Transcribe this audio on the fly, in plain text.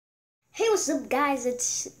Hey, what's up guys,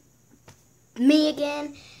 it's me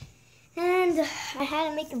again, and I had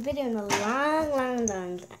to make a video in a long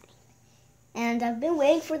time, and I've been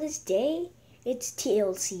waiting for this day. It's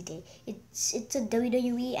TLC day. It's a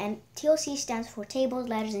WWE, and TLC stands for Tables,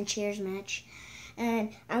 Ladders, and Chairs match,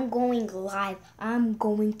 and I'm going live. I'm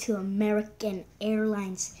going to American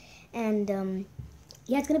Airlines, and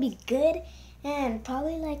yeah, it's gonna be good, and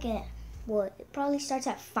probably like it probably starts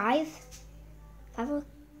at 5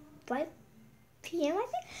 p.m. I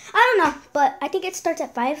think. I don't know, but I think it starts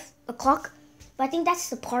at 5 o'clock. But I think that's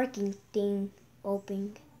the parking thing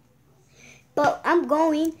opening. But I'm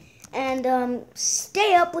going, and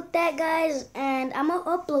stay up with that, guys. And I'm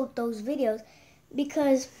gonna upload those videos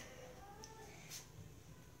because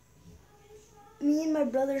me and my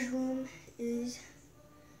brother's room is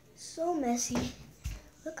so messy.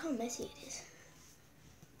 Look how messy it is.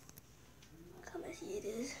 Look how messy it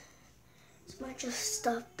is. It's a bunch of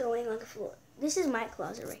stuff throwing on the floor. This is my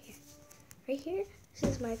closet right here. Right here,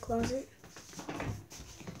 this is my closet.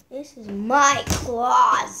 This is my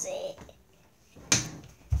closet.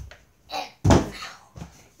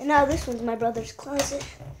 And now this one's my brother's closet.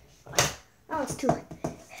 Oh, it's too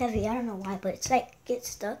heavy. I don't know why, but it's like gets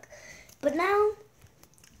stuck. But now,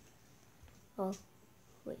 oh,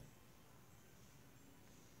 wait.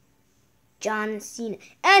 John Cena.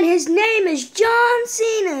 And his name is John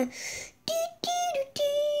Cena.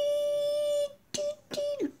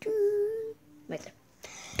 Right there.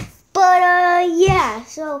 But yeah,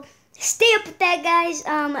 so stay up with that, guys.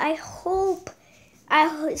 I hope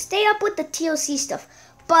stay up with the TLC stuff.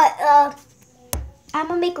 But I'm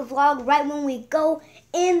gonna make a vlog right when we go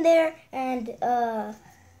in there, and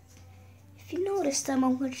if you noticed, I'm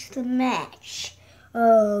gonna watch the match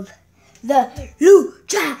of the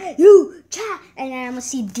Lucha, and I'm gonna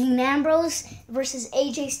see Dean Ambrose versus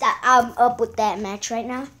AJ Styles. I'm up with that match right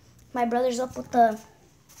now. My brother's up with the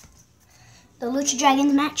Lucha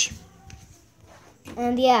Dragons match,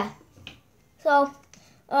 and yeah. So,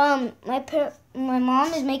 my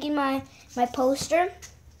mom is making my poster.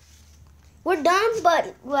 We're done,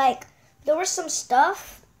 but like there was some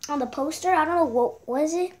stuff on the poster. I don't know what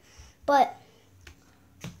was it, but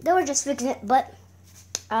they were just fixing it. But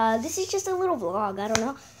this is just a little vlog. I don't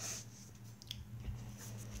know.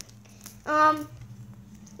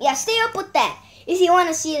 Yeah, stay up with that if you want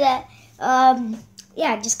to see that.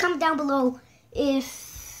 Yeah, just comment down below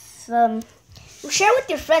if share with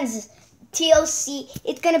your friends. TLC,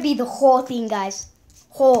 it's gonna be the whole thing, guys.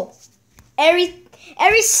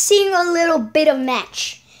 Every single little bit of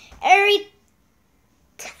match, every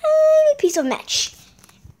tiny piece of match,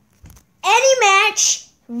 any match,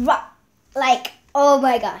 like, oh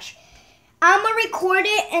my gosh. I'm gonna record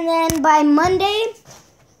it, and then by Monday,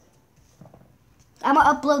 I'm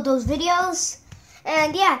gonna upload those videos.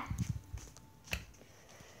 And yeah,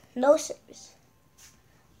 no service.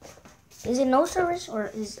 Is it no service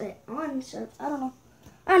or is it on service? I don't know.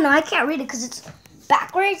 I can't read it because it's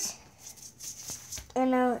backwards.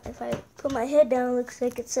 And now if I put my head down, it looks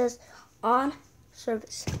like it says on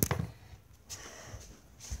service.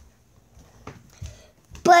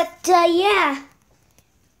 But yeah,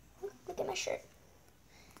 look at my shirt.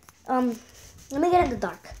 Let me get in the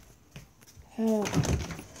dark.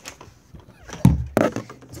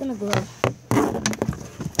 It's gonna glow.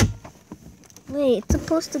 Wait, it's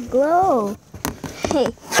supposed to glow. Hey,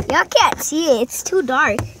 y'all can't see it. It's too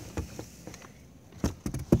dark.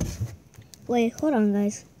 Wait, hold on,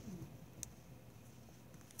 guys.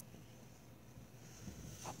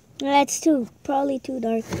 That's probably too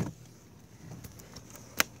dark.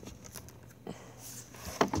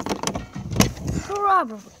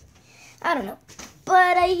 Probably. I don't know.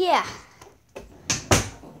 But yeah.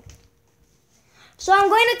 So I'm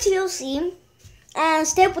going to TLC, and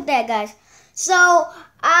stay up with that, guys. So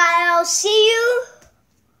I'll see you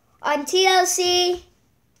on TLC.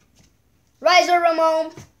 Riser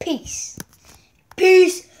Ramon, peace.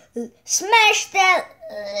 Peace. Smash that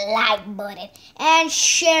like button and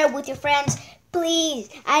share with your friends, please.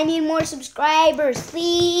 I need more subscribers,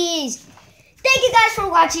 please. Thank you guys for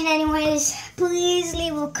watching anyways. Please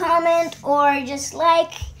leave a comment or just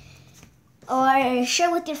like or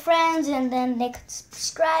share with your friends, and then they could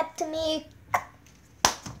subscribe to me.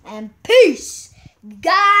 And peace,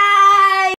 guys.